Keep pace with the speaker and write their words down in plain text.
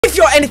If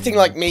you're anything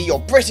like me, you're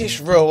British,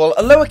 rural,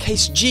 a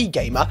lowercase g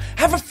gamer,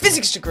 have a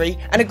physics degree,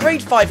 and a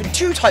grade 5 in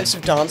 2 types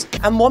of dance,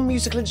 and 1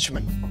 musical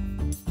instrument.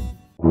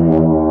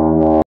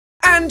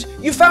 And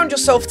you found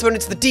yourself thrown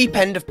into the deep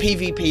end of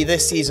PvP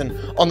this season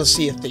on the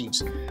Sea of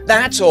Thieves.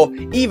 That, or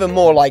even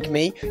more like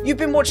me, you've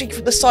been watching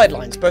from the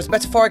sidelines, both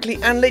metaphorically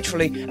and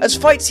literally, as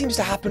fight seems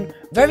to happen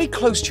very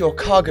close to your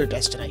cargo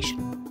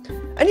destination.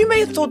 And you may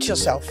have thought to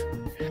yourself,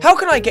 how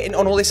can I get in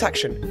on all this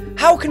action?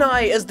 How can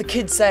I, as the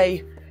kids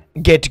say,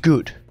 get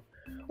good?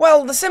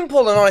 Well, the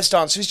simple and honest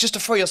answer is just to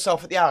throw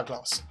yourself at the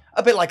hourglass.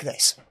 A bit like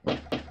this.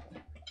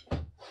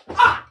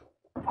 Ah!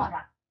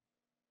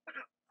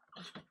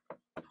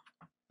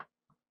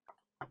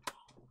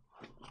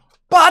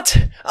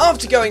 But,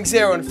 after going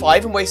 0 and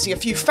 5 and wasting a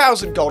few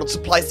thousand gold on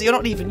supplies that you're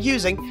not even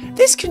using,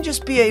 this can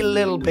just be a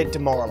little bit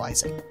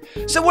demoralising.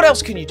 So what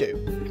else can you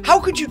do?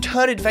 How could you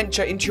turn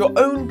adventure into your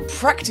own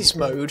practice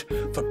mode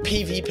for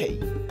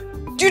PvP?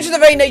 Due to the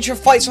very nature of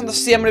fights on the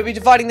sea, I'm going to be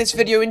dividing this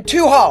video in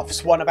 2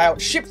 halves. One about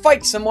ship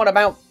fights and one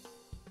about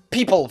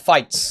people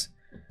fights.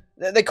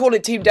 They call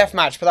it team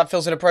deathmatch, but that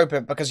feels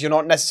inappropriate because you're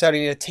not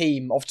necessarily in a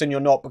team. Often you're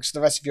not because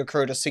the rest of your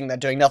crew are just sitting there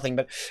doing nothing.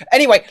 But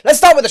anyway, let's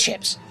start with the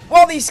ships.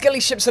 While these skelly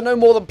ships are no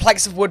more than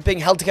planks of wood being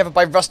held together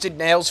by rusted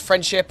nails,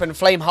 friendship, and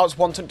Flameheart's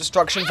wanton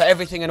destruction for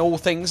everything and all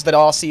things that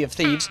are Sea of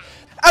Thieves,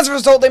 as a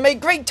result, they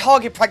make great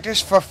target practice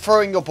for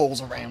throwing your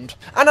balls around.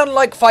 And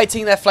unlike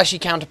fighting their fleshy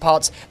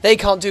counterparts, they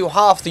can't do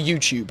half the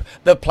YouTube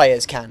that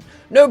players can.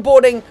 No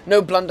boarding,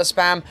 no blunder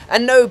spam,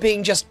 and no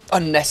being just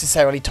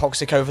unnecessarily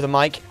toxic over the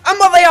mic. And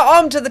while they are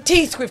armed to the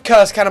teeth with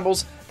cursed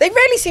cannibals, they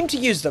rarely seem to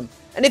use them.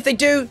 And if they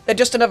do, they're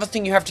just another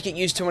thing you have to get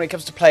used to when it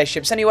comes to player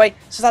ships anyway,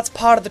 so that's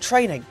part of the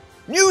training.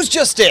 News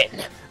just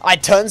in!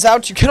 It turns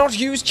out you cannot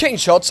use chain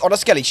shots on a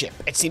skelly ship.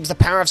 It seems the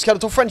power of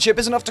skeletal friendship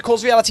is enough to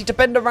cause reality to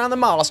bend around the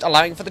mast,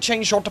 allowing for the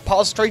chain shot to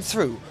pass straight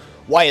through.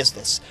 Why is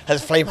this?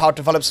 Has Flameheart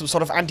developed some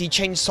sort of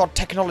anti-chain shot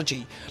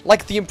technology?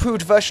 Like the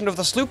improved version of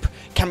the sloop?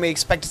 Can we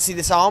expect to see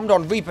this armed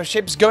on Reaper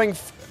ships going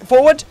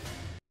forward?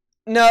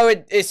 No,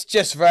 it's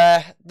just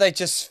rare. They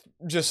just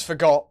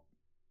forgot.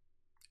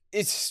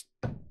 It's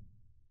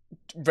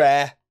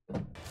rare.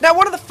 Now,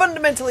 one of the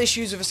fundamental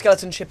issues of a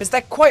skeleton ship is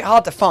they're quite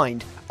hard to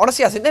find.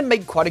 Honestly, I think they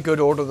made quite a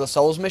good Order of the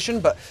Souls mission,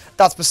 but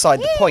that's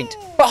beside the point.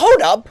 But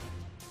hold up!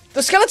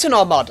 The Skeleton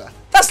Armada.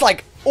 That's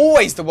like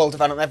always the world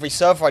event on every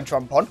server I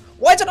jump on.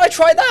 Why didn't I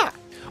try that?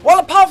 Well,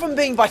 apart from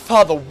being by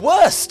far the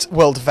worst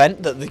world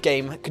event that the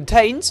game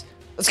contains,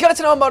 the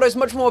Skeleton Armada is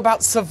much more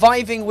about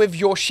surviving with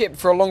your ship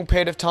for a long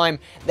period of time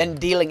than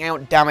dealing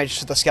out damage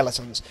to the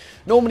skeletons.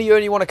 Normally you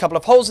only want a couple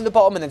of holes in the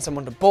bottom and then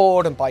someone to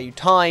board and buy you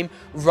time,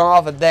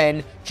 rather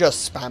than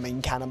just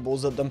spamming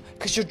cannonballs at them,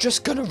 because you're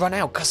just going to run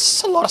out, because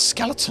it's a lot of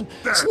skeleton.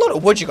 It's a lot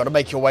of wood you've got to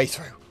make your way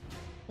through.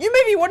 You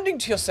may be wondering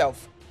to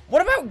yourself,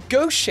 what about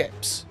ghost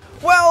ships?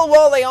 Well,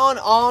 while they aren't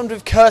armed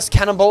with cursed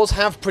cannonballs,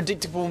 have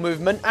predictable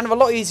movement, and are a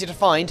lot easier to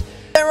find,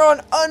 there are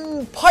an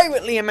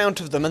unpirately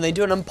amount of them, and they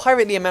do an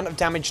unpirately amount of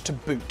damage to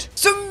boot.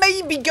 So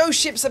maybe ghost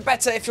ships are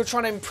better if you're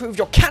trying to improve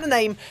your cannon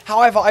aim.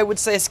 However, I would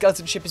say a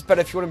skeleton ship is better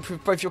if you want to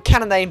improve both your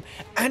cannon aim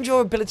and your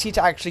ability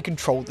to actually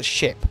control the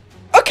ship.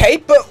 Okay,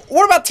 but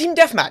what about team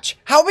deathmatch?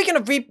 How are we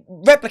going to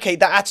replicate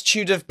that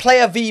attitude of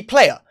player v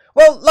player?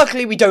 Well,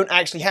 luckily we don't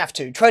actually have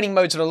to. Training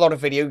modes in a lot of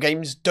video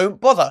games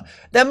don't bother.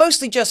 They're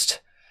mostly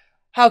just...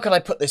 how can I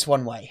put this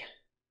one way?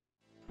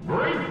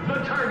 Break the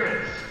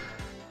targets!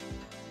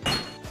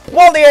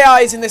 While the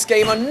AIs in this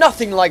game are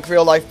nothing like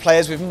real-life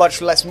players with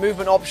much less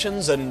movement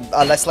options and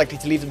are less likely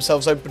to leave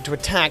themselves open to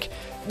attack,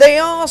 they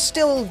are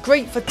still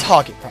great for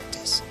target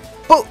practice.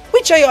 But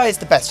which AI is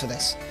the best for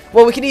this?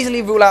 Well, we can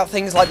easily rule out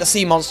things like the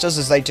sea monsters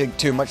as they do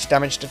too much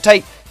damage to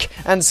take,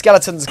 and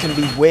skeletons can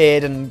be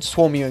weird and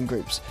swarm you in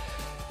groups.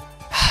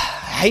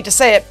 I hate to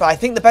say it, but I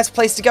think the best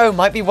place to go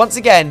might be once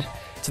again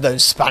to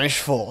those Spanish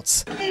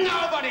forts.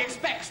 Nobody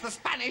expects the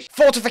Spanish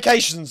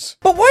fortifications!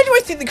 But why do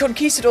I think the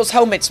Conquistador's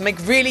helmets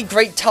make really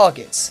great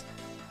targets?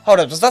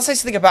 Hold up, does that say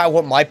something about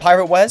what my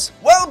pirate wears?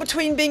 Well,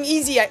 between being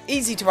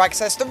easy to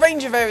access, the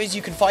range of areas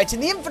you can fight in,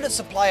 the infinite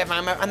supply of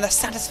ammo, and the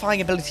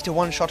satisfying ability to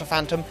one-shot a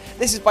phantom,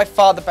 this is by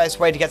far the best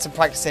way to get some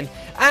practice in,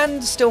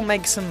 and still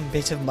make some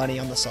bit of money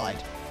on the side.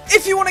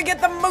 If you want to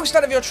get the most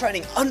out of your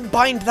training,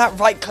 unbind that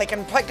right click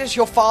and practice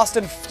your fast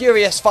and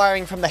furious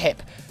firing from the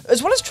hip.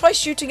 As well as try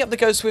shooting up the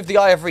ghost with the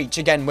Eye of Reach,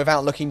 again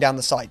without looking down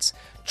the sights.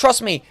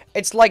 Trust me,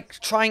 it's like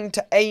trying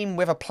to aim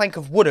with a plank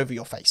of wood over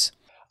your face.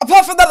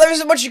 Apart from that, there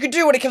isn't much you can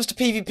do when it comes to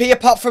PvP,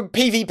 apart from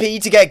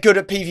PvP to get good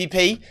at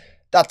PvP.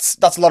 That's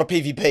a lot of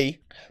PvP.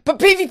 But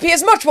PvP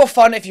is much more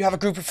fun if you have a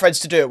group of friends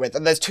to do it with,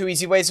 and there's 2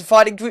 easy ways of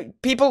fighting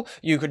people.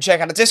 You could check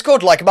out a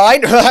Discord like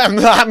mine.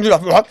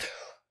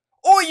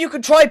 Or you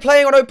could try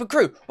playing on Open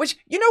Crew, which,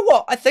 you know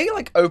what, I think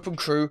like Open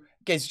Crew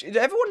gets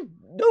everyone...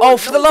 Oh,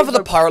 for the love of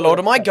the Pirate Lord,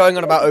 am I going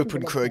on about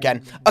Open Crew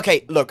again?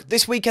 Okay, look,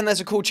 this weekend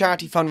there's a cool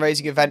charity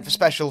fundraising event for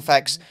special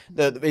effects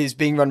that is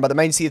being run by the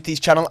main Sea of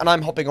Thieves channel, and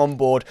I'm hopping on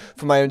board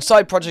for my own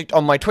side project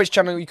on my Twitch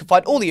channel. You can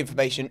find all the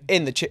information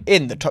in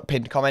the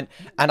pinned comment,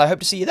 and I hope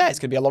to see you there. It's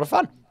going to be a lot of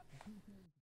fun.